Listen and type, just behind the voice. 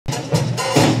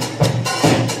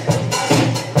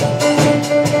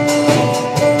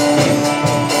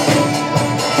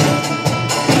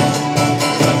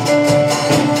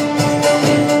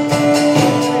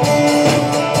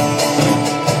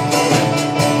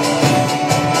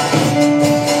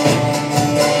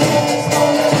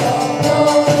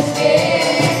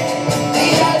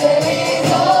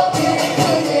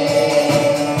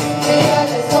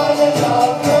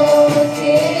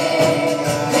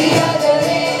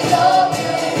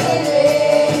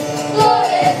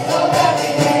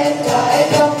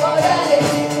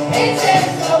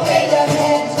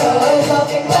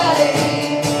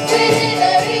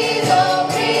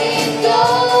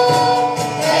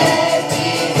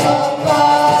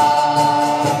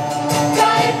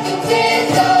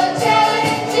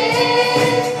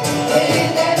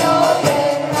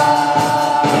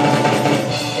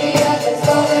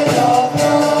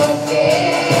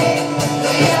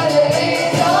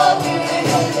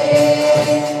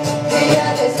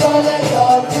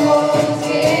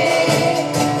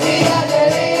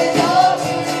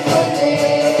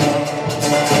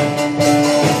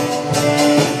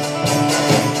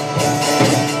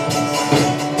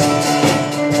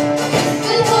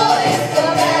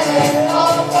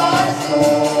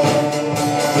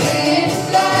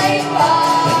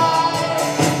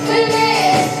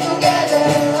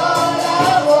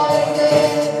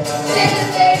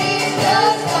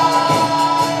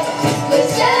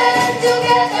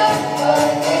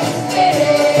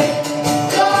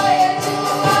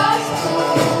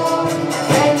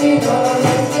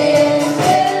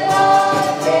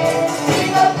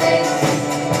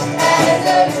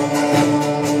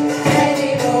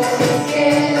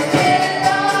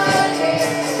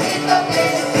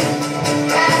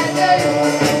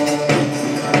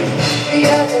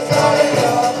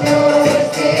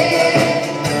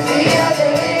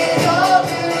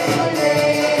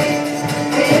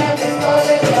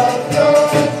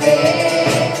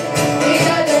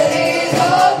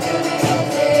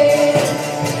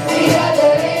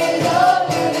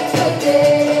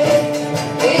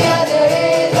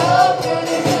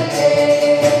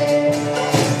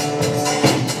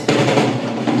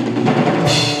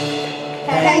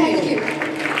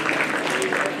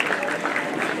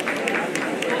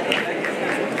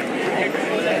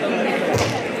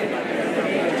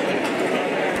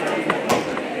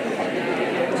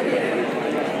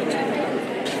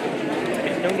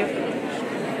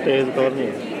तेज कौर नहीं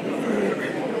है।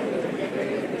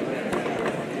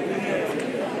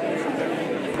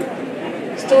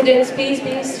 Students, please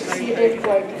be seated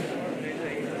quietly.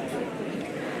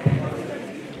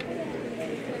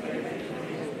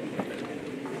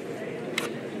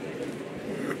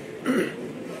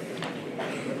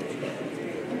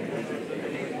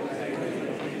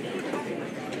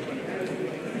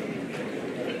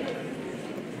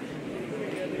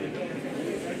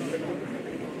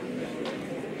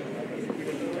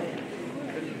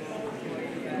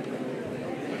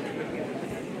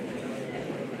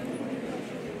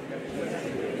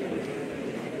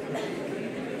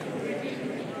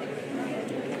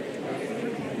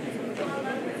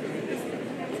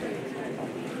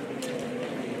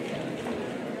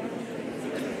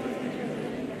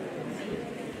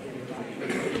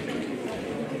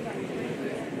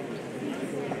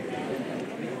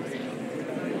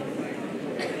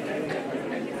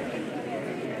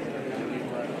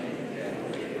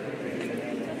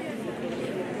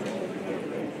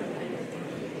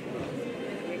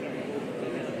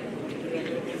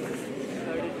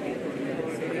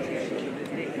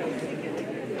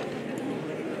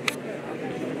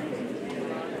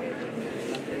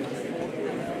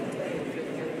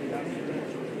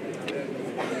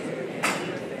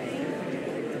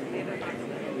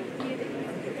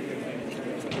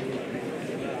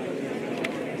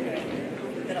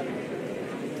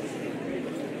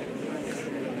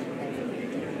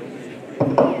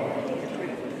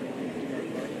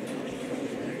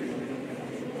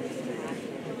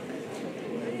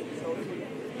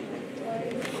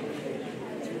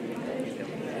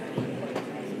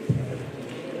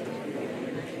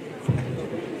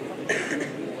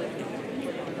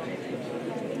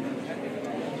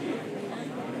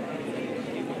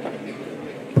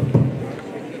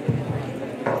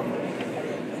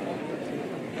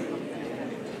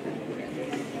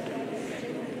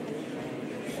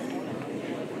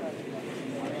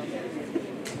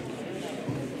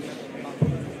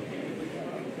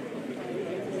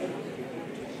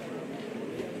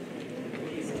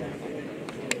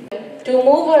 To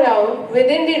move around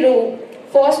within the room,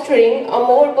 fostering a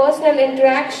more personal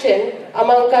interaction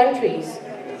among countries.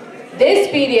 This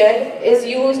period is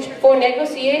used for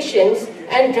negotiations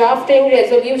and drafting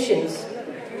resolutions.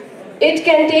 It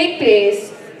can take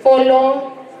place for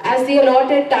long as the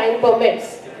allotted time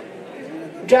permits.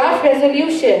 Draft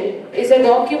resolution is a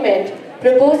document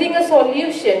proposing a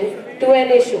solution to an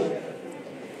issue.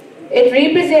 It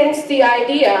represents the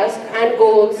ideas and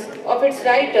goals of its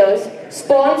writers,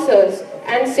 sponsors,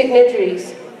 and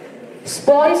signatories.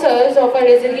 Sponsors of a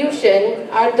resolution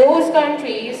are those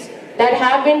countries that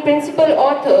have been principal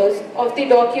authors of the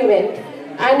document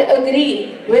and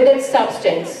agree with its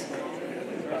substance.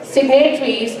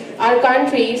 Signatories are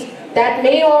countries that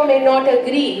may or may not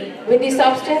agree with the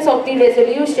substance of the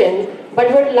resolution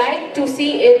but would like to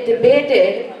see it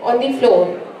debated on the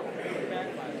floor.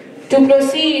 To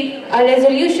proceed, a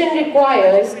resolution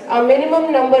requires a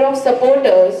minimum number of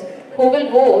supporters who will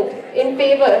vote in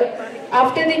favor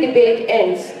after the debate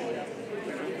ends.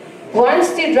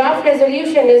 Once the draft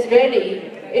resolution is ready,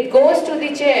 it goes to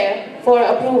the chair for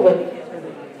approval.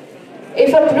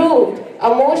 If approved,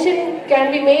 a motion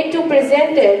can be made to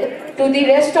present it to the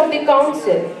rest of the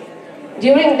council.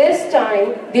 During this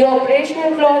time, the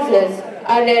operational clauses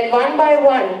are read one by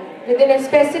one within a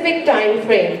specific time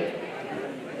frame.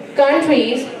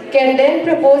 Countries can then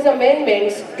propose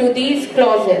amendments to these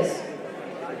clauses.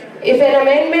 If an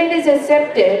amendment is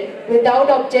accepted without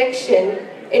objection,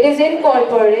 it is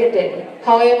incorporated.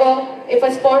 However, if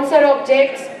a sponsor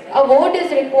objects, a vote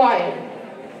is required.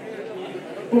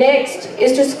 Next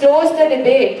is to close the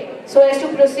debate so as to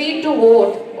proceed to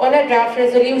vote on a draft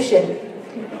resolution.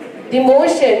 The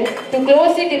motion to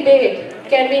close the debate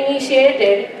can be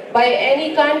initiated by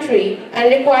any country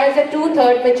and requires a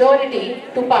 2/3 majority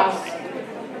to pass.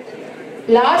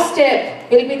 Last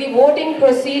step will be the voting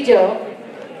procedure.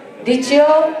 The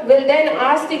chair will then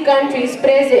ask the countries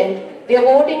present their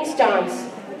voting stance.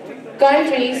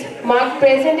 Countries marked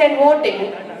present and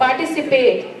voting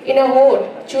participate in a vote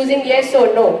choosing yes or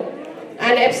no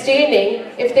and abstaining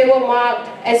if they were marked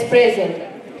as present.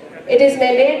 It is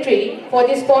mandatory for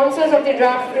the sponsors of the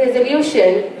draft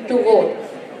resolution to vote.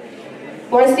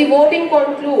 Once the voting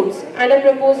concludes and a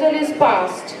proposal is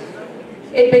passed,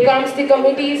 it becomes the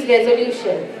committee's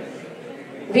resolution.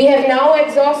 We have now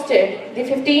exhausted the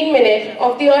 15 minutes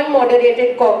of the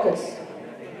unmoderated caucus.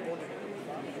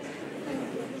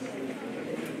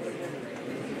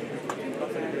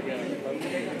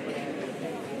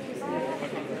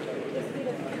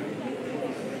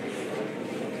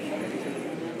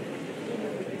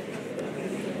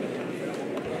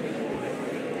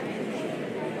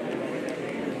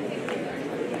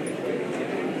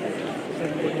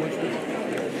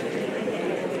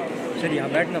 Sir यहाँ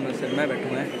बैठना बस sir मैं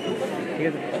बैठूँगा ठीक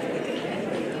है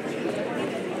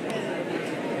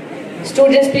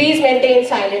Students, please maintain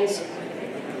silence.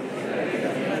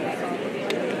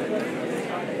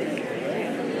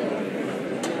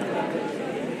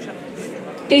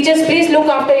 Teachers, please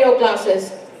look after your classes.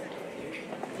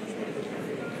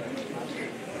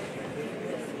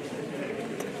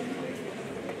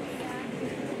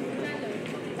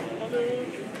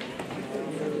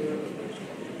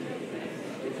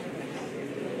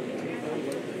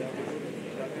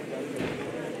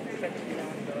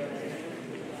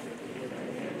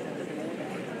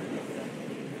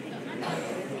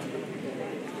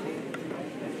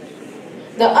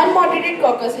 The unmoderated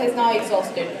caucus has now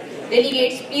exhausted.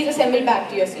 Delegates, please assemble back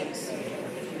to your seats.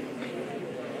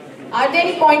 Are there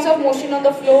any points of motion on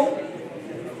the floor?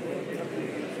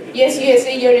 Yes,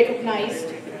 USA, you're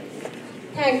recognized.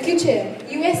 Thank you, Chair.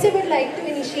 USA would like to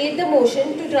initiate the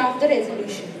motion to draft the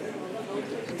resolution.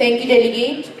 Thank you,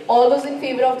 Delegate. All those in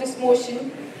favor of this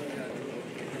motion?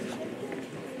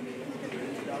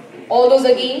 All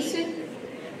those against it?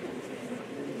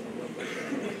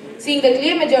 Seeing the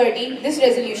clear majority, this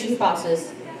resolution passes.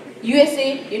 USA,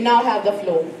 you now have the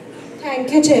floor.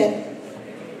 Thank you, Chair.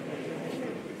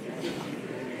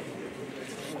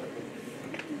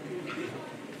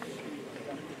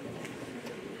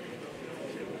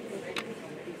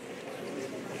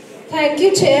 Thank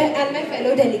you, Chair, and my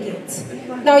fellow delegates.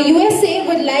 Now, USA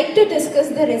would like to discuss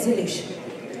the resolution.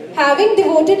 Having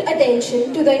devoted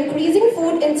attention to the increasing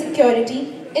food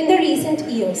insecurity in the recent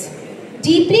years,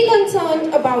 deeply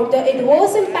concerned about the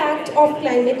adverse impact of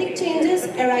climatic changes,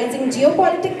 arising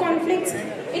geopolitical conflicts,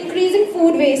 increasing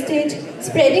food wastage,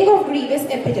 spreading of grievous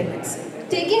epidemics.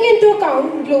 Taking into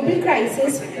account global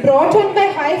crisis brought on by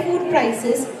high food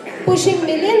prices, pushing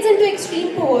millions into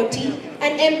extreme poverty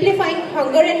and amplifying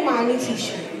hunger and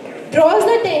malnutrition, draws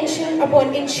the attention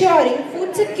upon ensuring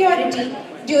food security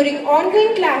during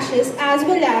ongoing clashes as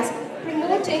well as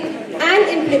promoting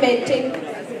and implementing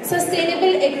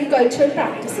sustainable agricultural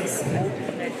practices.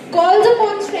 Calls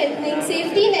upon strengthening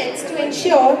safety nets to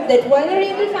ensure that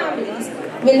vulnerable families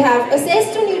will have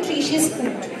access to nutritious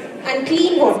food and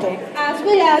clean water as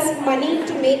well as money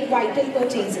to make vital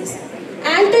purchases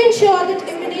and to ensure that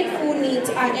immediate food needs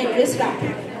are addressed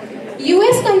rapidly.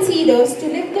 US considers to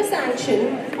lift the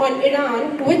sanction on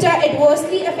Iran which are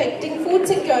adversely affecting food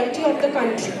security of the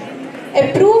country,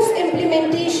 approves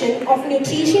implementation of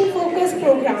nutrition-focused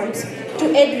programs to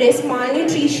address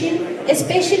malnutrition,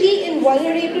 especially in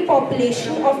vulnerable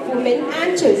population of women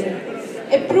and children,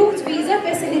 approves visa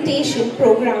facilitation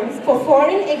programs for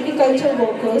foreign agricultural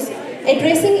workers,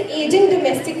 addressing aging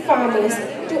domestic farmers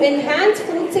to enhance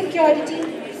food security,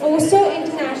 foster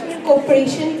international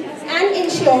cooperation, and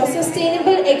ensure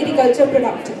sustainable agricultural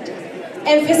productivity.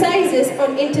 emphasizes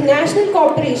on international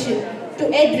cooperation to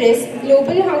address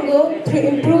global hunger through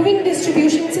improving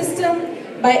distribution system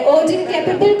by urging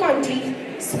capable countries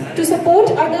to support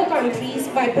other countries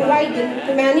by providing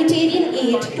humanitarian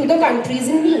aid to the countries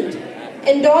in need.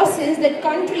 Endorses that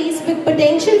countries with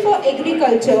potential for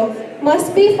agriculture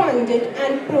must be funded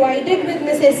and provided with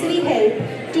necessary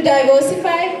help to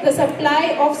diversify the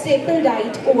supply of staple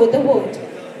diet over the world.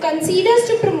 Considers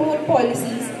to promote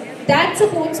policies that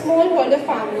support smallholder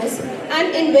farmers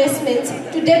and investments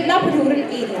to develop rural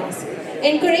areas.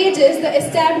 Encourages the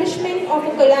establishment of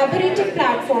a collaborative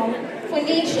platform for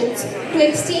nations to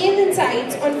exchange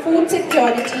insights on food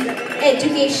security,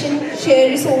 education, share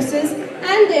resources,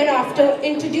 and thereafter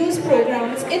introduce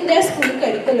programs in their school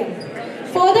curriculum.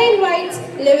 Further invites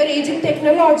leveraging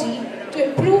technology to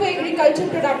improve agriculture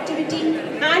productivity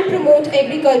and promote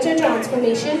agriculture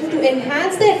transformation to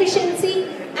enhance the efficiency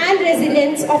and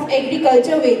resilience of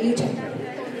agriculture value chain.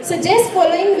 Suggests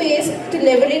following ways to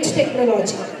leverage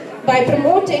technology by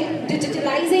promoting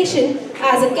digitalization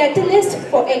as a catalyst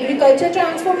for agriculture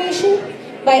transformation,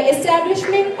 by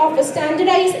establishment of a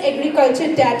standardized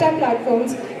agriculture data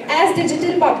platforms as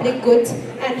digital public goods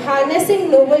and harnessing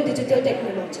novel digital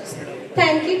technologies.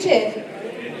 Thank you, Chair.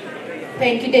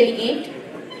 Thank you, Delegate.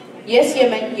 Yes,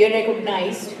 Yemen, you're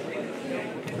recognized.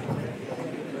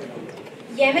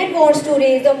 Yemen wants to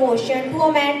raise a motion to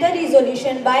amend the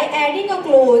resolution by adding a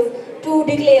clause to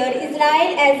declare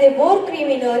Israel as a war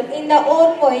criminal in the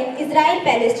ongoing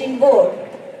Israel-Palestine war.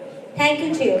 Thank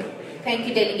you, Chair. Thank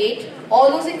you, Delegate.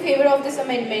 All those in favor of this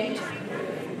amendment?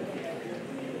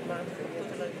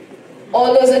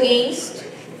 All those against?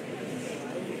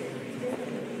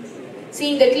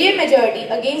 Seeing the clear majority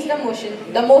against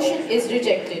the motion is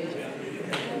rejected.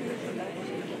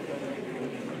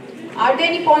 Are there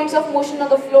any points of motion on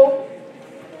the floor?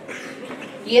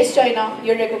 Yes, China,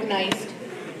 you're recognized.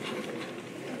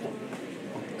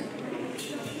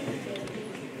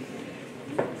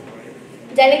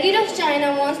 Delegate of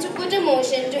China wants to put a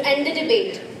motion to end the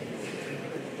debate.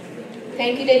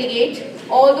 Thank you, Delegate.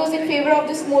 All those in favor of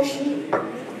this motion?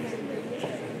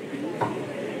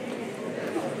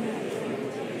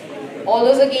 All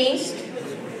those against?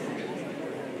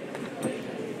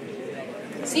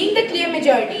 Seeing the clear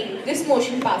majority, this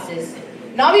motion passes.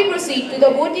 Now we proceed to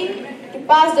the voting to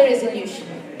pass the resolution.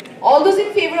 All those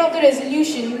in favor of the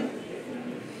resolution?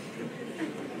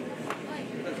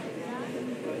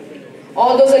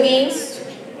 All those against?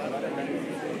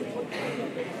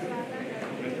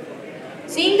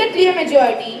 Seeing the clear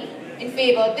majority in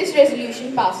favor, this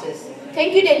resolution passes.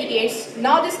 Thank you, delegates.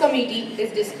 Now this committee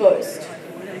is dispersed.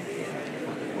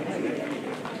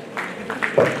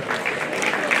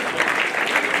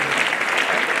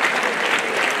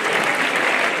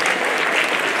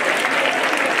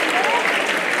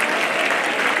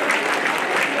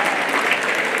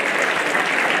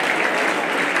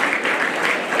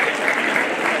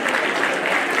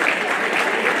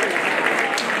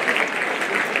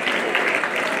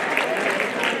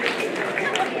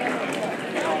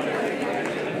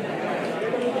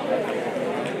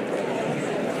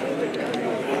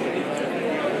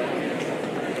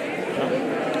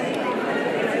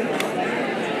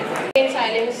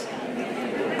 Silence.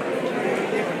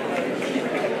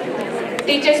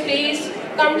 Teachers, please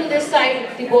come to this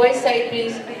side, the boys' side,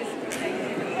 please.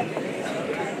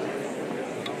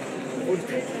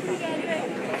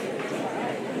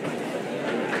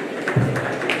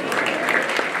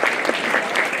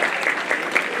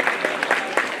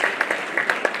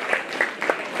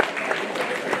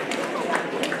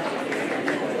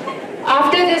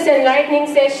 After this enlightening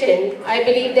session, I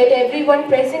believe that everyone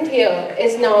present here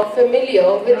is now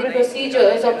familiar with the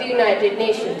procedures of the United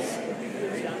Nations.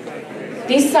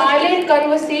 The silent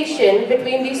conversation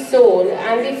between the soul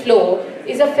and the floor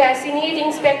is a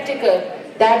fascinating spectacle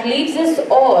that leaves us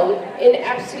all in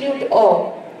absolute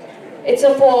awe. It's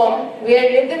a form where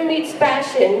rhythm meets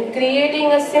passion,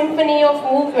 creating a symphony of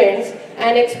movements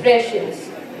and expressions.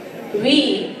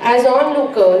 We, as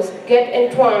onlookers, get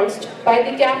entranced by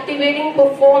the captivating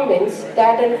performance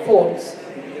that unfolds.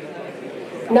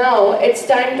 Now, it's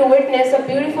time to witness a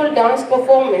beautiful dance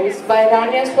performance by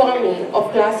Rania Swami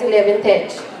of Class 11th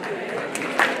H.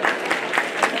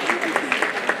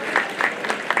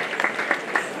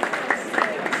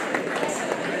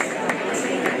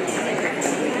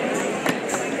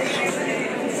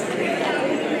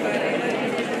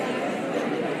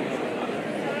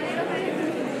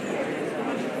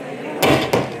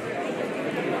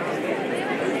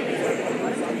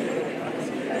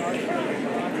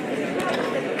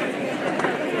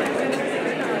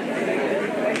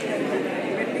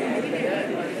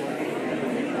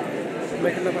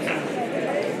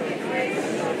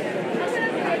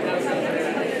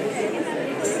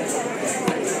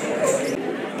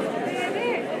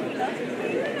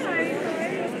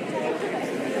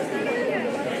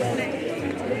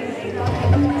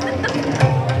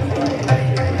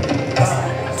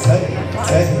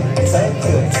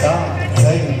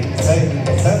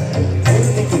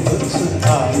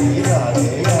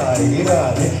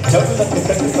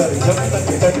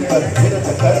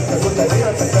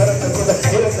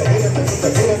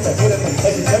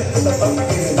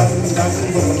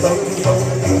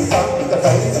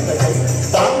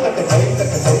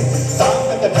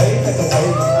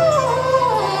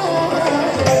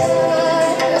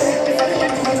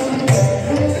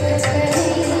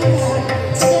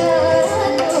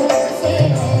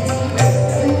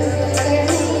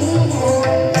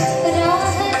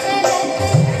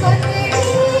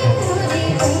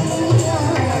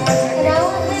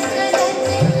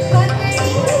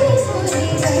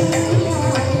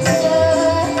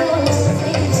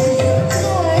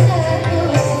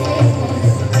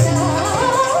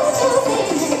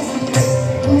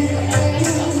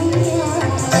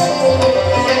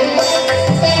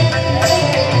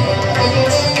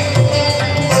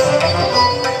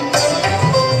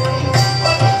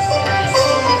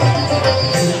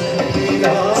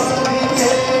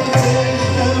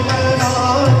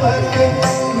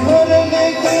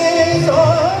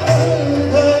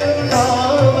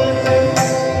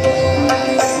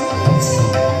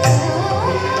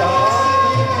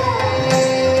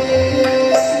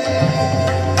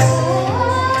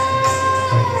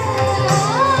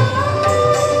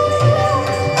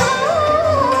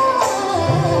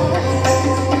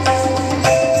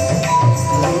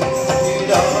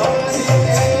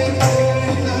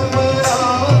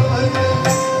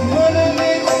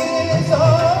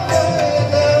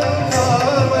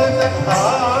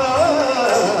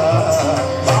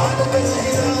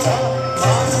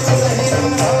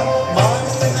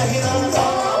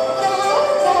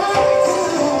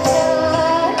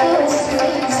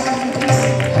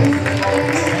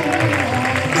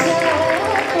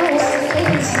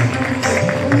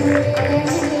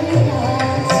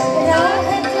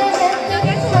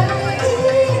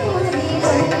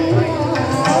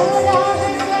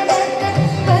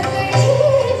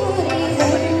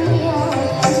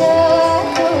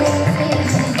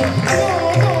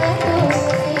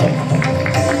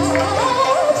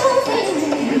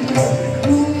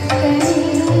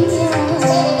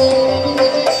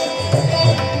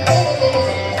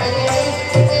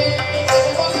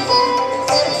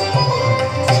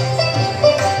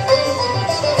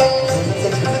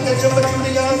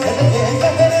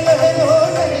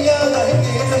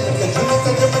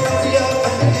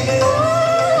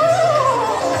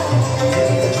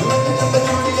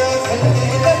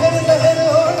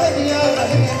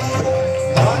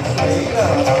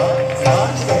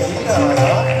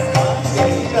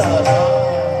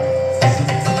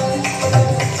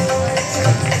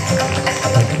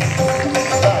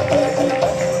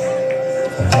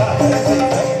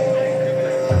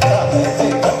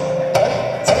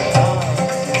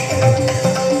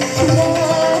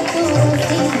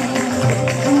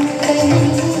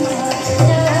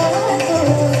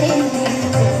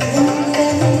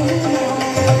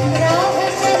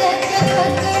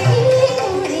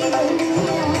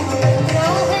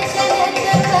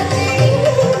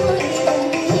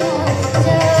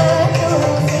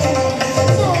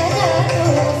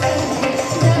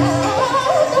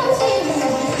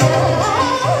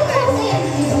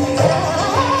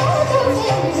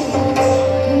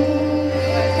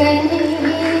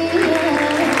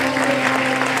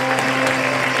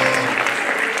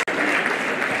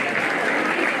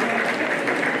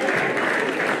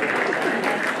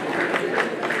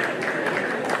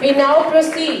 We now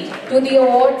proceed to the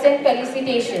awards and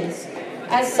felicitations.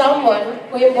 As someone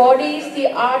who embodies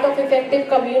the art of effective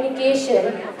communication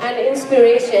and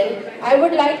inspiration, I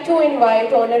would like to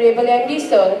invite Honorable MD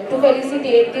Sir to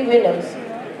felicitate the winners.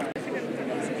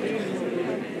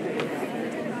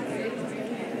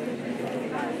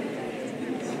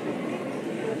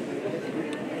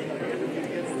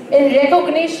 In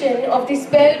recognition of the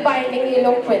spellbinding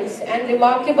eloquence and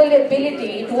remarkable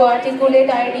ability to articulate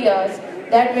ideas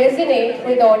that resonate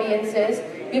with audiences,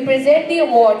 we present the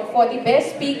award for the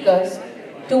best speakers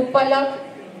to Palak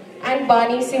and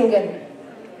Bani Singhal.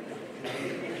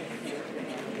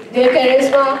 Their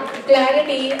charisma,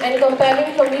 clarity and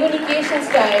compelling communication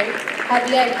style have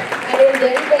left an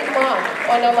indelible mark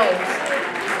on our minds.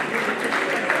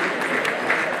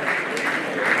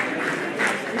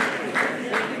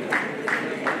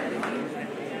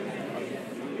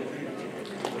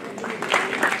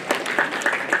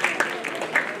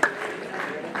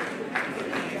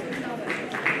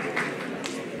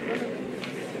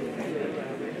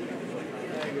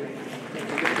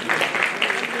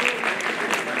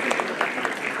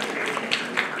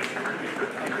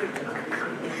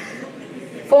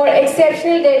 For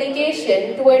exceptional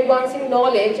dedication to advancing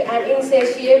knowledge and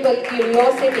insatiable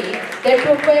curiosity that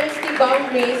propels the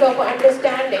boundaries of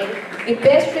understanding, the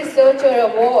Best Researcher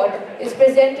Award is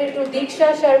presented to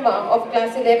Diksha Sharma of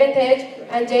Class 11th H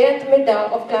and Jayant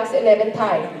Midda of Class 11th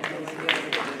I.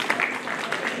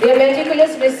 Their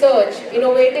meticulous research,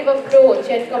 innovative approach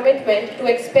and commitment to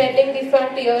expanding the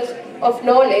frontiers of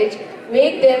knowledge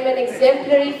make them an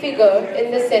exemplary figure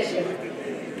in this session.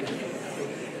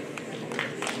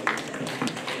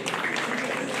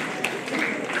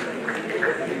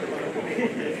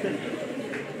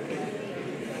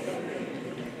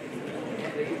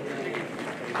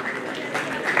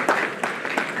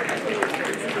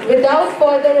 Without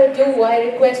further further ado,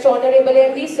 I request Honorable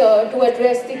MD Sir to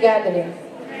address the gathering.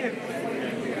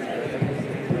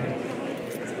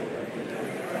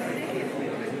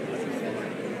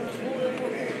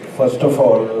 First of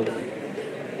all,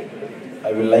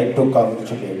 I would like to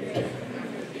congratulate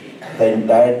the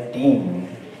entire team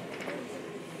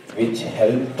which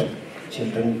helped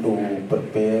children to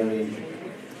prepare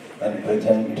and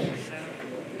present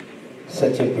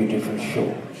such a beautiful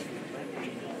show.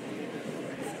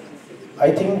 I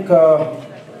think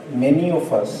many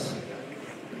of us,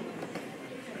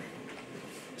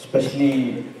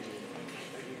 especially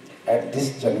at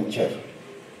this juncture,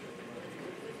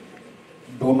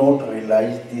 do not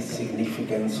realize the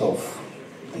significance of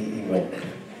the event.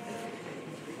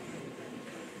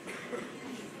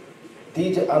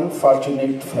 These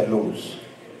unfortunate fellows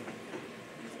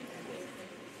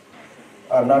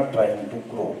are not trying to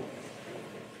grow.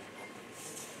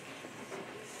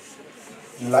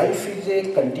 Life is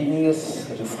a continuous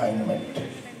refinement.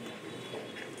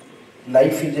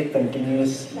 Life is a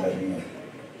continuous learning.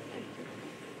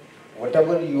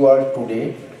 Whatever you are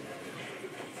today,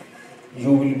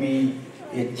 you will be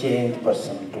a changed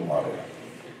person tomorrow.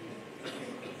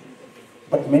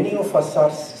 But many of us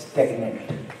are stagnant.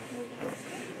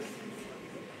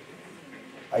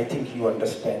 I think you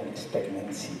understand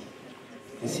stagnancy.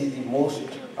 This is the most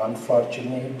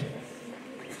unfortunate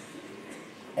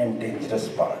and dangerous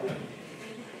part.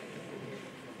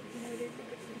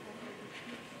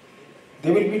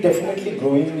 They will be definitely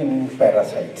growing in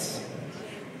parasites.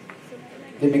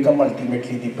 They become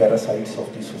ultimately the parasites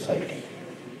of the society.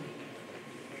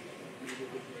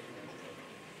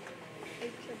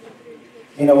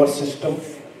 In our system,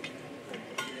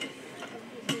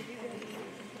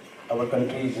 our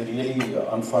country is really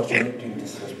unfortunate in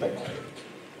this respect.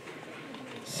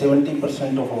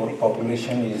 70% of our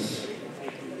population is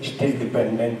still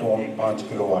dependent on 5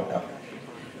 kilo atta.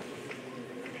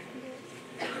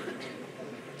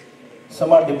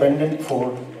 Some are dependent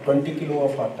for 20 kilo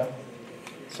of atta,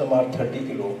 some are 30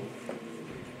 kilo.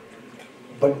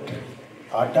 But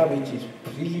atta which is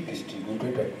freely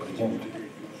distributed at present,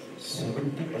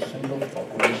 70% of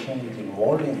population is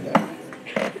involved in that.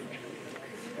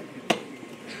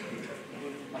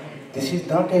 This is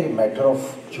not a matter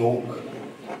of joke.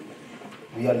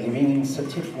 We are living in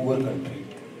such a poor country,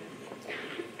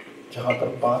 जहाँ पर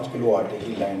 5 kilo आटे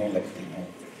की लाइनें लगती हैं.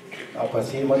 आप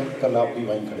हंसिए मत, कल आप भी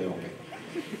वहीं खड़े होंगे.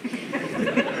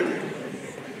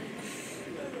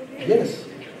 Yes,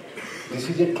 this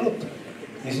is a truth.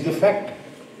 This is a fact.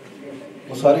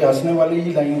 वो सारे हंसने वाले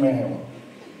ही लाइन में हैं वो.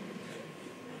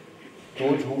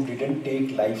 Those who didn't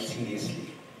take life seriously.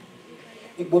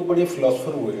 एक बहुत बड़े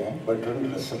फिलोसफर हुए हैं,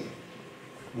 बर्ट्रैंड रसल.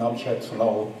 नाम शायद सुना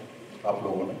हो आप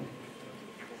लोगों ने.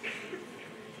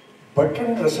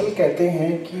 बर्ट्रैंड रसल कहते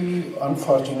हैं कि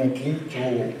अनफॉर्चुनेटली जो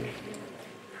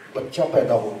बच्चा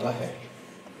पैदा होता है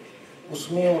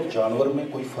उसमें और जानवर में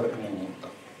कोई फर्क नहीं होता.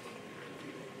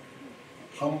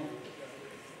 हम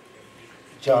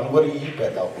जानवर ही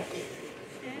पैदा होते हैं.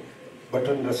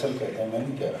 बर्ट्रैंड रसल कहते हैं, मैं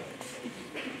नहीं कह रहा.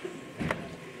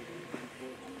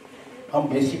 हम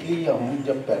बेसिकली हम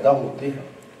जब पैदा होते हैं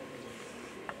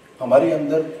हमारे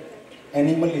अंदर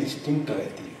एनिमल इंस्टिंक्ट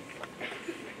रहती है.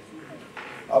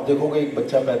 आप देखोगे एक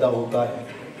बच्चा पैदा होता है,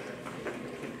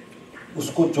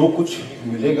 उसको जो कुछ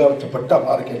मिलेगा झपट्टा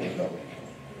मार के लेगा.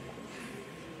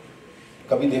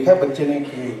 कभी देखा है बच्चे ने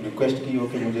कि रिक्वेस्ट की हो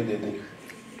कि मुझे दे दे,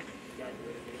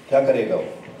 क्या करेगा वो?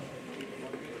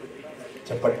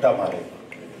 झपट्टा मारेगा.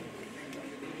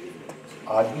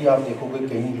 आज भी आप देखोगे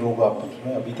कई लोग आपस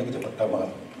में अभी तक झपट्टा मार रहे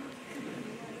हैं.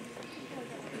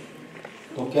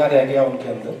 तो क्या रह गया उनके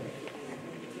अंदर?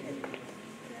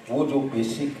 वो जो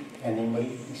बेसिक एनिमल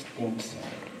इंस्टिंक्ट्स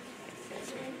हैं.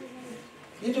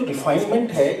 ये जो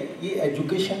रिफाइनमेंट है, ये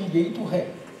एजुकेशन यही तो है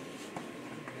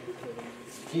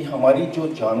कि हमारी जो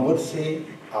जानवर से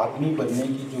आदमी बनने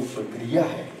की जो प्रक्रिया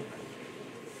है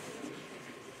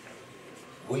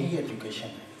वही एजुकेशन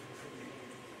है.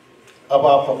 अब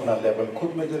आप अपना लेवल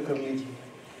खुद मेजर कर लीजिए,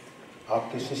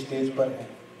 आप किस स्टेज पर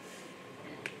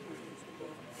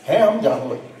हैं हम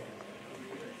जानवर.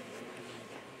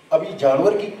 अभी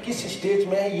जानवर की किस स्टेज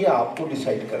में है ये आपको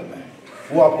डिसाइड करना है.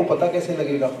 वो आपको पता कैसे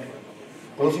लगेगा?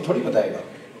 पड़ोसी थोड़ी बताएगा.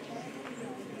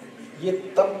 ये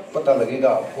तब पता लगेगा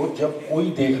आपको जब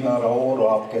कोई देख ना रहा हो और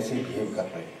आप कैसे बिहेव कर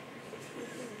रहे हैं.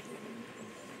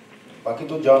 बाकी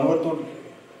तो जानवर तो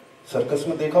सर्कस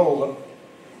में देखा होगा,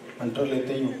 हंटर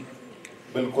लेते ही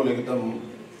बिल्कुल एकदम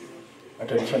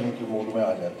अटेंशन की मूड में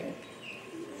आ जाते हैं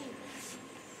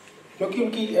क्योंकि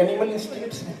उनकी एनिमल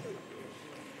इंस्टिंक्ट्स हैं.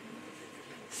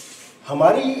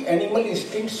 हमारी एनिमल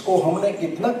इंस्टिंक्ट्स को हमने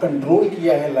कितना कंट्रोल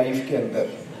किया है लाइफ के अंदर,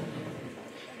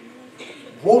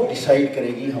 वो डिसाइड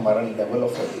करेगी हमारा लेवल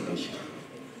ऑफ एजुकेशन।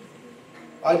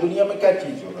 आज दुनिया में क्या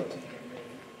चीज़ जरूरत है?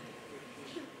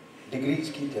 डिग्रीज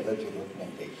की ज़्यादा जरूरत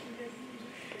नहीं रही,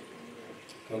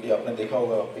 क्योंकि आपने देखा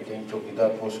होगा आपके कहीं चौकीदार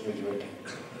पोस्ट ग्रेजुएट हैं,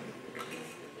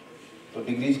 तो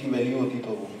डिग्रीज की वैल्यू होती तो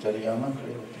वो बेचारे यहाँ ना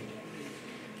खड़े होते।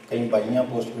 कहीं बाइयाँ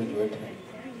पोस्ट ग्रेजुएट हैं,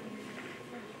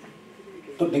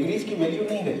 तो डिग्रीज की वैल्यू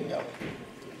नहीं रही।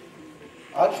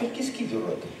 आज फिर किसकी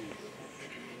जरूरत है?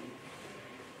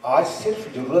 आज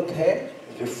सिर्फ जरूरत है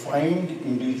रिफाइंड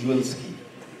इंडिविजुअल्स की,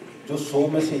 जो 100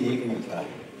 में से एक मिलता है,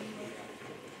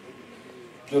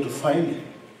 जो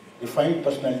रिफाइंड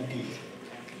पर्सनैलिटी।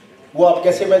 वो आप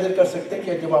कैसे मेजर कर सकते हैं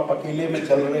कि जब आप अकेले में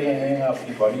चल रहे हैं,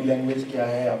 आपकी बॉडी लैंग्वेज क्या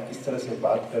है, आप किस तरह से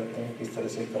बात करते हैं, किस तरह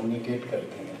से कम्युनिकेट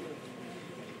करते हैं।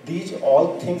 These all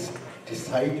things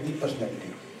decide the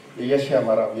personality. ये यश है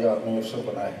हमारा, अभी आर्मी अफसर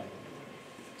बना है।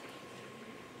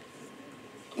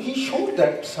 He showed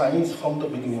that science from the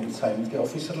beginning. Science के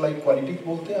ऑफिसर लाइक क्वालिटीज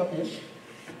बोलते हैं आप यश।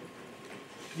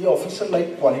 ये ऑफिसर लाइक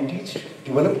क्वालिटीज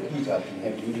डेवलप की जाती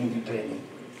हैं ड्यूरिंग द ट्रेनिंग।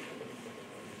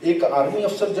 एक आर्मी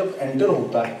अफसर जब एंटर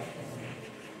होता है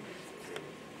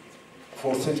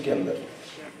फोर्सेज के अंदर,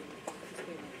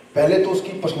 पहले तो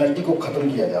उसकी पर्सनैलिटी को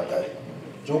खत्म किया जाता है,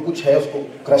 जो कुछ है उसको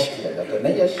क्रश किया जाता है,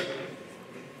 नहीं यश?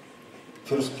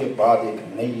 फिर उसके बाद एक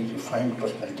नई रिफाइंड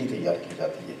पर्सनैलिटी तैयार की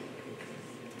जाती है।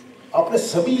 आपने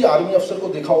सभी आर्मी अफसर को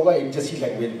देखा होगा एक जैसी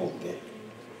लैंग्वेज बोलते हैं।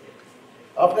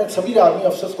 आपने सभी आर्मी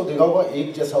अफसर्स को देखा होगा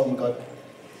एक जैसा उनका,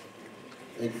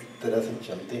 एक तरह से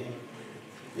चलते हैं,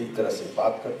 एक तरह से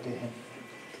बात करते हैं।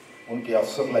 उनके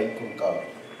अफसर लाइक उनका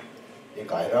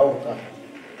एक आयरा होता है,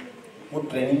 वो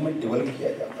ट्रेनिंग में डेवलप किया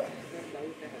जाता है।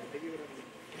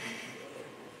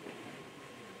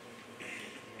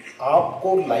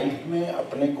 आपको लाइफ में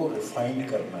अपने को रिफाइंड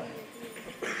करना है।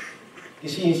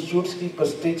 किसी इंस्टीट्यूट की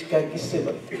प्रेस्टीज क्या किससे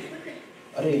बनती है?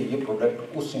 अरे ये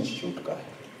प्रोडक्ट उस इंस्टीट्यूट का है,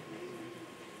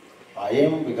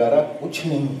 आईएम वगैरह कुछ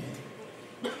नहीं है।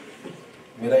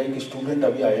 मेरा एक स्टूडेंट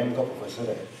अभी आईएम का प्रोफेसर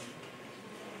है,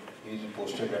 he is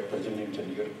posted at present in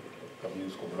Chandigarh. कभी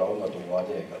उसको बुलाऊंगा तो वो आ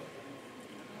जाएगा।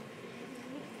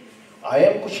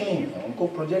 आईएम कुछ नहीं है, उनको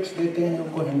प्रोजेक्ट्स देते हैं,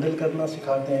 उनको हैंडल करना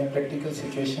सिखाते हैं, प्रैक्टिकल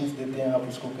सिचुएशंस देते हैं, आप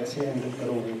उसको कैसे हैंडल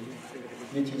करोगे,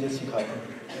 ये चीज़ें सिखाते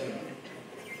हैं।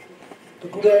 तो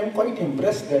today I am quite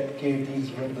impressed that के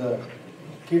दीज वर द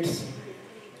किड्स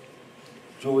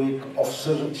जो एक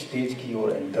ऑफिसर स्टेज की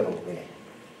ओर एंटर हो गए।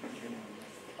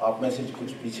 आप में से कुछ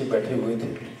पीछे बैठे हुए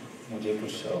थे, मुझे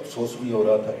कुछ अफसोस भी हो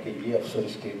रहा था कि ये अफसर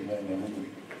स्टेज में नहीं,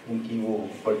 उनकी वो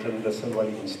बर्टन रसल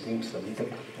वाली इंस्टिंक्ट्स अभी तक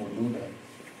मौजूद है।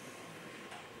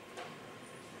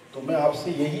 तो मैं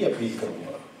आपसे यही अपील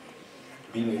करूँगा,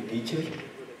 being a teacher,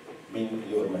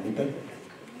 being your mentor,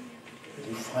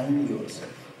 refine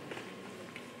yourself.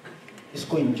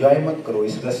 इसको एंजॉय मत करो,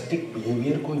 इस रस्टिक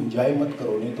बिहेवियर को एंजॉय मत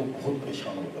करो, नहीं तो बहुत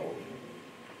परेशान हो जाओगे।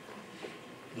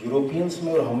 यूरोपियंस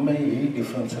में और हम में यही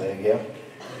डिफरेंस रह गया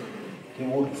कि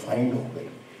वो रिफाइंड हो गए,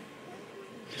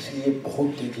 इसलिए बहुत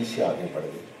तेजी से आगे बढ़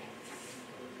गए।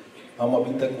 हम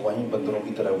अभी तक वहीं बंदरों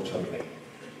की तरह उछल रहे हैं,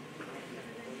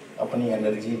 अपनी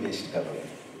एनर्जी वेस्ट कर रहे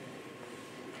हैं।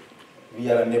 We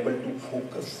are unable to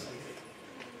focus,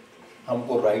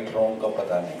 हमको राइट रॉन्ग का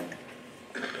पता नहीं।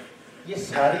 ये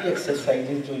सारी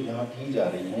एक्सरसाइजेज जो यहाँ की जा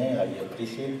रही हैं, आई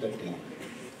अप्रिशिएट द टीम,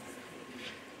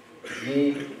 ये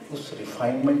उस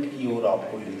रिफाइनमेंट की ओर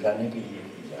आपको ले जाने के लिए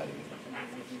की जा रही है।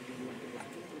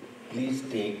 Please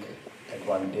take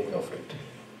advantage of it,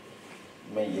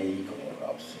 मैं यही कहूँगा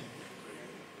आपसे।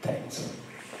 Thanks.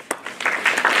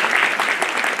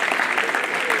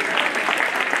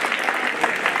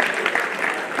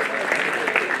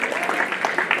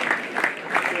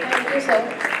 Thank you, sir.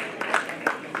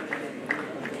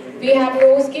 We have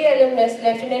Nosegay alumnus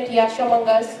Lieutenant Yash among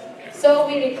us. Sir,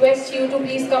 we request you to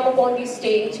please come upon the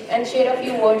stage and share a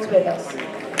few words with us.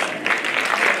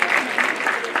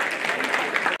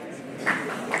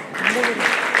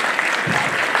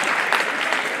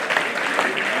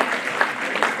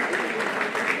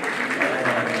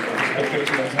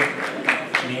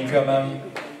 Nifia ma'am,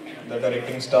 the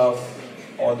directing staff,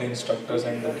 all the instructors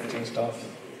and the teaching staff,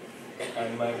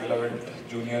 and my beloved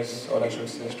juniors, or I should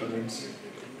say students.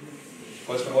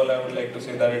 First of all, I would like to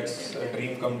say that it's a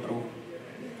dream come true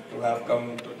to have come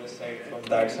to this side from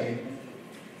that side,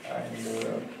 and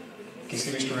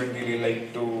किसी भी student really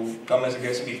like to come as a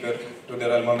guest speaker to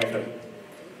their alma mater.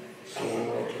 So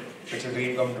it's a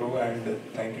dream come true, and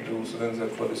thank you to Sudan sir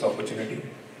for this opportunity.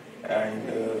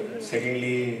 And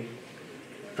secondly,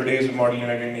 today is Model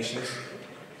United Nations,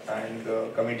 and the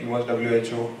committee was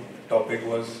WHO. Topic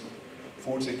was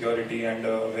food security,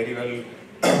 and very well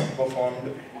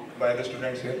performed by the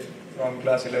students here from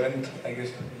class 11th, I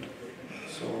guess.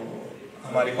 So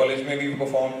हमारे college में भी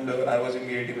performed. I was in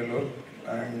VIT Vellore,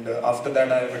 and after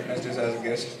that I witnessed this as a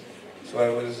guest. So I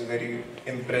was very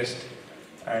impressed.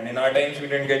 And in our times we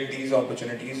didn't get these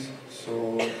opportunities.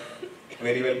 So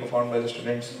very well performed by the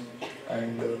students.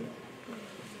 And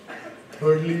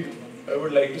thirdly, I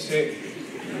would like to say,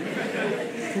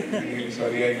 really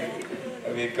sorry, I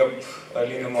wake up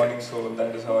early in the morning, so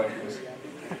that is how it is.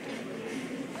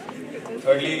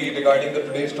 Thirdly, regarding the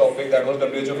today's topic, that was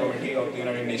WHO Committee of the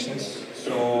United Nations.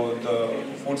 So the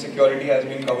food security has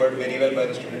been covered very well by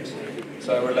the students.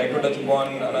 So I would like to touch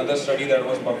upon another study that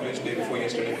was published day before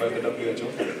yesterday by the WHO.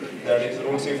 That is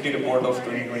Road Safety Report of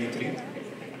 2023.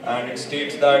 And it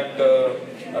states that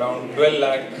around 12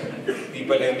 lakh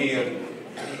people every year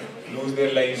lose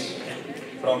their lives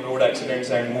from road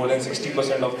accidents, and more than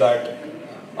 60% of that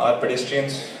are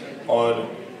pedestrians or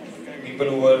people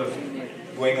who are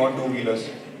going on two-wheelers.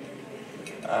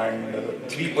 And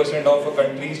 3% of a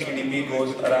country's GDP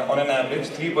goes, on an average,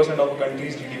 3% of a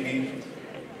country's GDP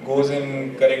goes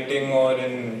in correcting or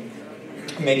in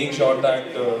making sure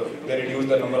that they reduce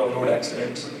the number of road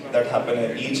accidents that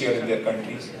happen each year in their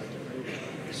countries.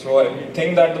 So I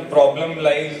think that the problem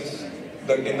lies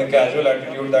in the casual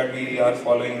attitude that we are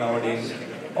following nowadays.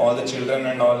 All the children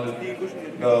and all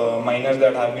the minors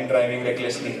that have been driving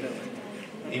recklessly.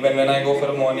 Even when I go for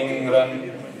a morning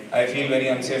run, I feel very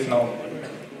unsafe now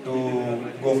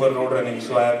to go for road running.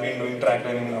 So I have been doing track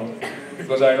running now,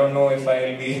 because I don't know if I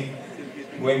will be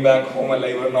going back home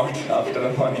alive or not after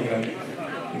a morning run.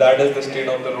 That is the state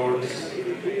of the roads,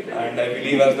 and I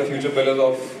believe as the future pillars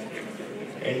of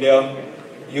India,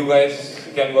 you guys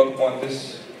can work upon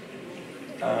this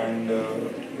and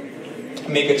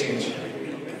make a change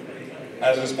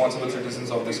as responsible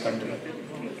citizens of this country.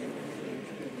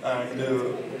 And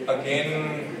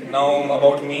again, now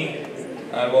about me,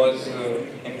 I was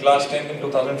in class 10th in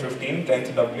 2015,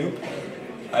 10th W.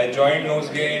 I joined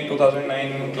Nosegay in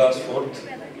 2009 in class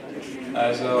 4th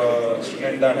as a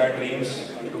student that had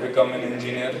dreams to become an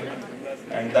engineer,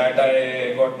 and that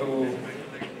I got to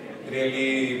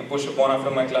really push upon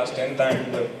after my class 10th.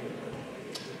 And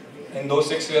in those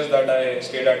 6 years that I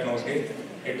stayed at Nosegay,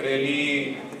 it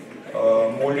really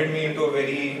molded me into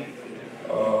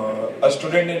a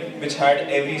student which had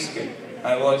every skill.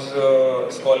 I was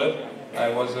a scholar. I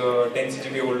was a 10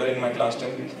 CGPA holder in my class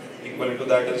 10th. Equivalent to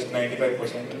that is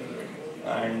 95%.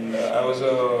 And I was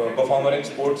a performer in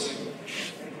sports.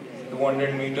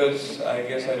 200 meters, I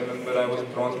guess I remember I was a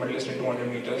bronze medalist in 200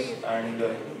 meters, and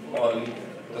all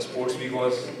the sports week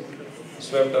was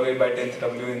swept away by 10th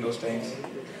W in those times.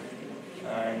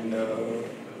 And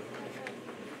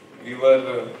we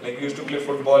used to play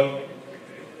football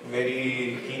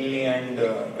very keenly, and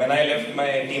when I left,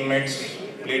 my teammates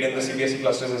played in the CBSE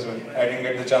clusters as well. I didn't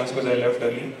get the chance because I left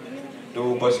early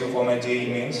to pursue for my JEE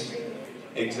mains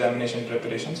examination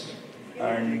preparations,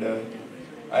 and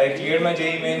I cleared my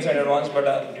JEE mains and advanced,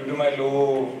 but due to my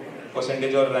low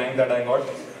percentage or rank that I got,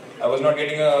 I was not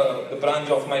getting the branch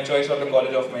of my choice or the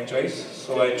college of my choice.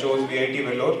 So I chose VIT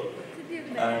Vellore,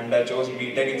 and I chose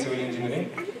BTech in Civil Engineering.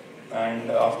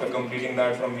 And after completing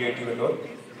that from VIT Vellore,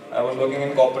 I was working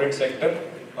in corporate sector,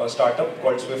 a startup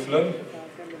called Swiftlearn.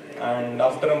 And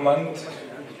after a month,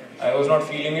 I was not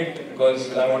feeling it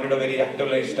because I wanted a very active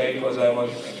lifestyle, because I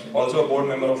was also a board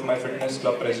member of my fitness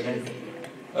club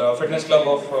fitness club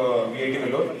of VIT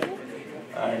Vellore.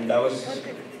 And I was,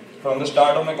 from the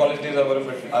start of my college days,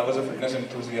 I was a fitness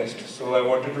enthusiast. So I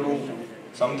wanted to do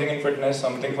something in fitness,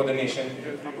 something for the nation.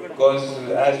 Because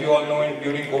as you all know,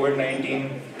 during COVID-19,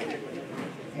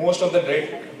 most of the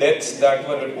deaths that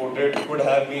were reported could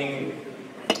have been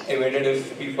evaded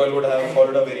if people would have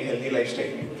followed a very healthy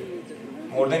lifestyle.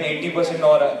 More than 80%,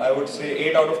 or I would say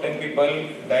 8 out of 10 people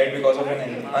died because of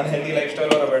an unhealthy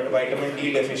lifestyle or a vitamin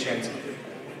D deficiency.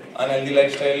 Unhealthy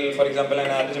lifestyle, for example, an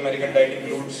average American diet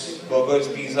includes burgers,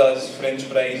 pizzas, French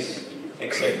fries,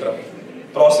 etc.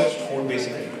 Processed food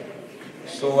basically.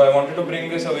 So I wanted to bring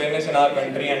this awareness in our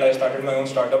country, and I started my own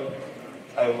startup.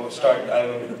 I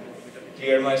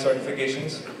cleared my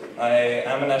certifications. I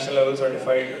am a national level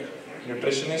certified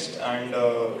nutritionist and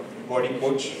body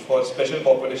coach for special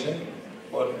population,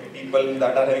 for people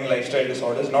that are having lifestyle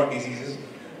disorders, not diseases.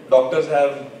 Doctors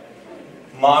have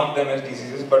marked them as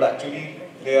diseases, but actually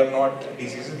they are not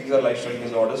diseases, these are lifestyle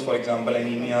disorders. For example,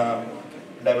 anemia,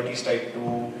 diabetes type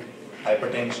 2,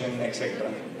 hypertension,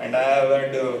 etc. And I have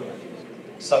had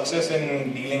success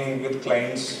in dealing with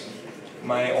clients.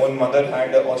 My own mother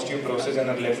had osteoporosis in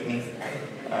her left knee,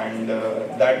 and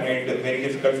that made it very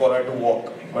difficult for her to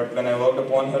walk. But when I worked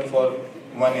upon her for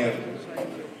 1 year,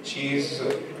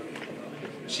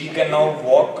 she can now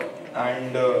walk,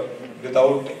 and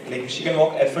without, like, she can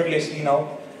walk effortlessly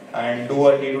now and do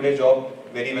her day-to-day job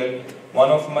very well. One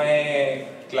of my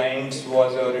clients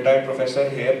was a retired professor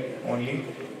here only,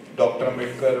 Dr.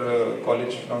 Ambedkar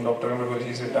College, from Dr. Ambedkar College,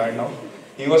 he's retired now.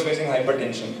 He was facing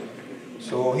hypertension.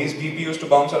 So his BP used to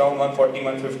bounce around 140,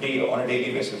 150 on a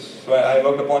daily basis. So I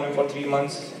worked upon him for 3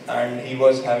 months and he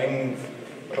was having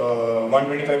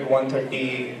 125 to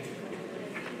 130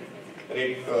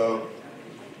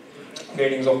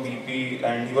 ratings of BP,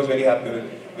 and he was very happy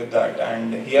with that,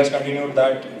 and he has continued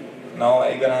that. Now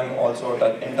even I am also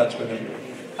in touch with him.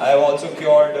 I have also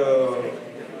cured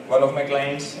one of my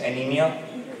clients anemia,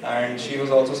 and she was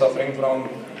also suffering from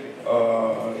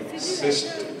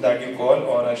cyst that you call,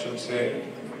 or I should say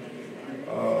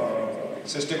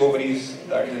cystic ovaries,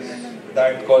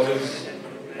 that causes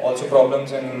also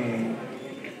problems in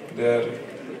their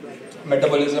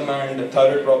metabolism and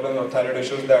thyroid problems or thyroid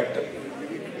issues that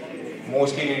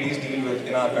mostly ladies deal with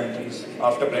in our countries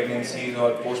after pregnancies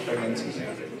or post-pregnancies.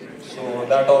 So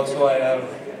that also I have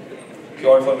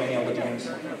cured for many of the clients.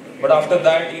 But after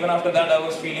that, even after that, I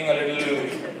was feeling a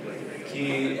little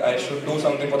I should do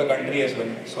something for the country as well.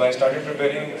 So I started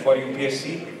preparing for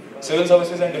UPSC, Civil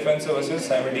Services and Defence Services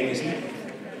simultaneously.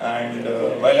 And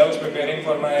while I was preparing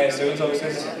for my Civil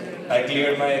Services, I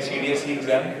cleared my CDSE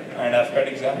exam and AFCAT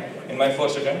exam in my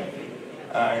first attempt.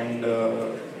 And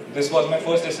this was my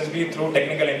first SSB through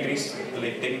technical entries,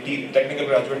 like technical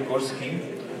graduate course scheme.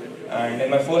 And in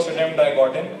my first attempt, I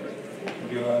got in.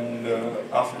 And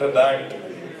after that,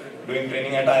 doing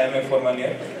training at IMF for 1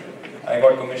 year, I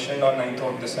got commissioned on 9th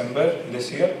of December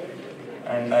this year.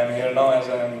 And I'm here now as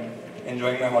I'm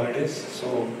enjoying my holidays,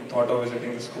 so thought of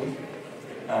visiting the school.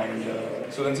 And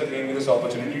Sudan sir gave me this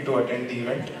opportunity to attend the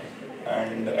event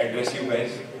and address you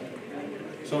guys.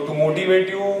 So to motivate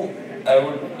you,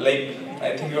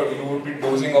 I think you would be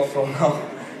dozing off from now,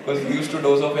 because we used to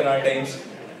doze off in our times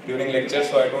during lectures,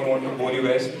 so I don't want to bore you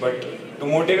guys. But to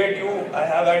motivate you, I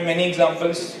have had many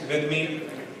examples with me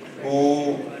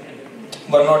who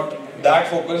were not that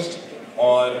focused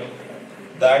or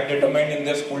that determined in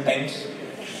their school times,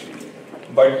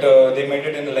 but they made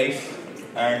it in life.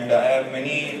 And I have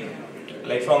many,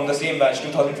 like from the same batch,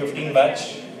 2015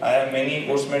 batch, I have many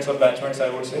postmates or batchmates, I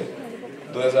would say.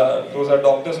 Those are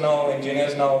doctors now,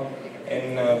 engineers now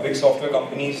in big software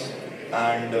companies,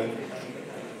 and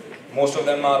most of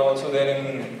them are also there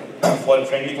in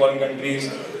friendly foreign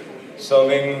countries,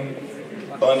 serving,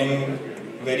 earning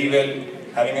very well,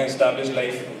 having an established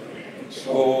life.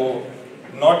 So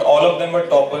not all of them were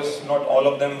toppers, not all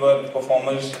of them were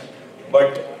performers,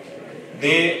 but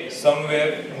they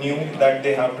somewhere knew that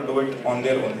they have to do it on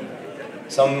their own.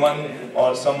 Somebody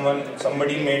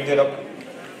made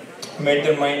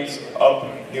their minds up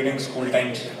during school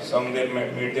times. Some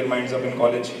made their minds up in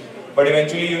college. But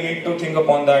eventually you need to think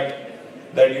upon that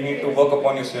you need to work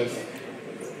upon yourself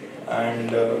and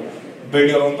build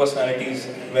your own personalities,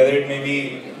 whether it may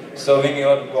be serving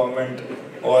your government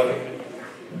or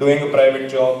doing a private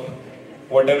job,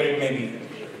 whatever it may be.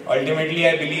 Ultimately,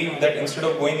 I believe that instead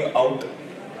of going out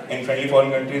in friendly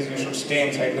foreign countries, we should stay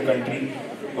inside the country,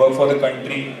 work for the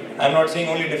country. I'm not saying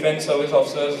only defense service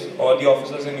officers or the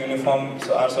officers in uniform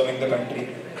are serving the country.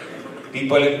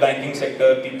 People in banking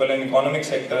sector, people in economic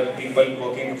sector, people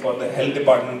working for the health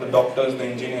department, the doctors, the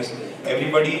engineers,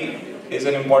 everybody is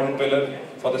an important pillar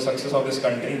for the success of this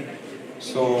country.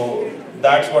 So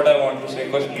that's what I want to say,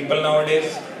 because people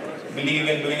nowadays believe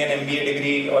in doing an MBA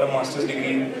degree or a master's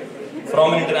degree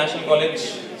from an international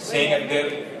college, saying at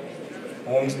their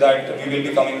homes that we will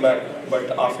be coming back,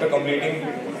 but after completing,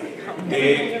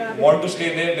 they want to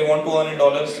stay there, they want to earn in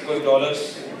dollars, because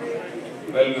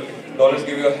dollars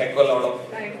give you a heck of a lot of,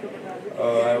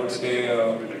 I would say,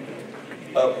 a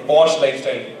posh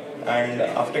lifestyle, and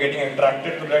after getting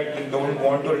attracted to that, they don't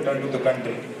want to return to the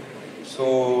country.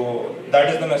 So that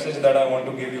is the message that I want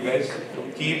to give you guys,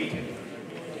 to keep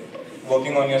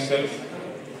working on yourself,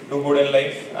 do good in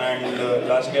life, and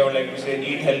lastly I would like to say,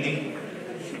 eat healthy,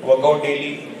 work out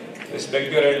daily,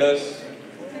 respect your elders,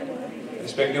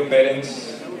 respect your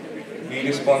parents, be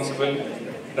responsible,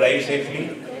 drive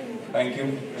safely. Thank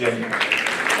you. Jai Hind.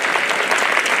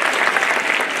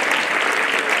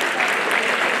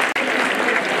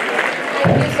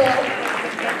 Thank you, sir.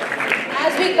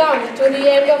 As we come to the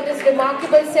end of this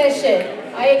remarkable session,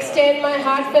 I extend my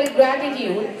heartfelt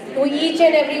gratitude to each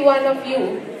and every one of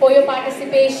you for your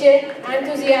participation,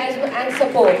 enthusiasm and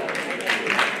support.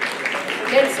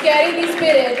 Let's carry the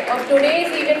spirit of today's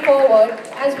event forward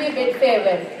as we bid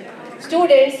farewell.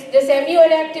 Students, this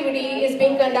MUL activity is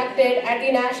being conducted at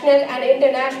the national and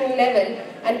international level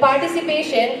and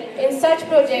participation in such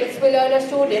projects will earn a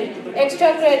student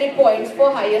extra credit points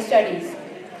for higher studies.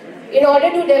 In order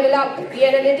to develop the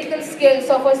analytical skills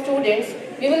of our students,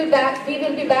 we will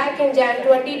be back in Jan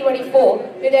 2024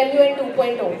 with MUN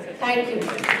 2.0. Thank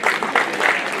you.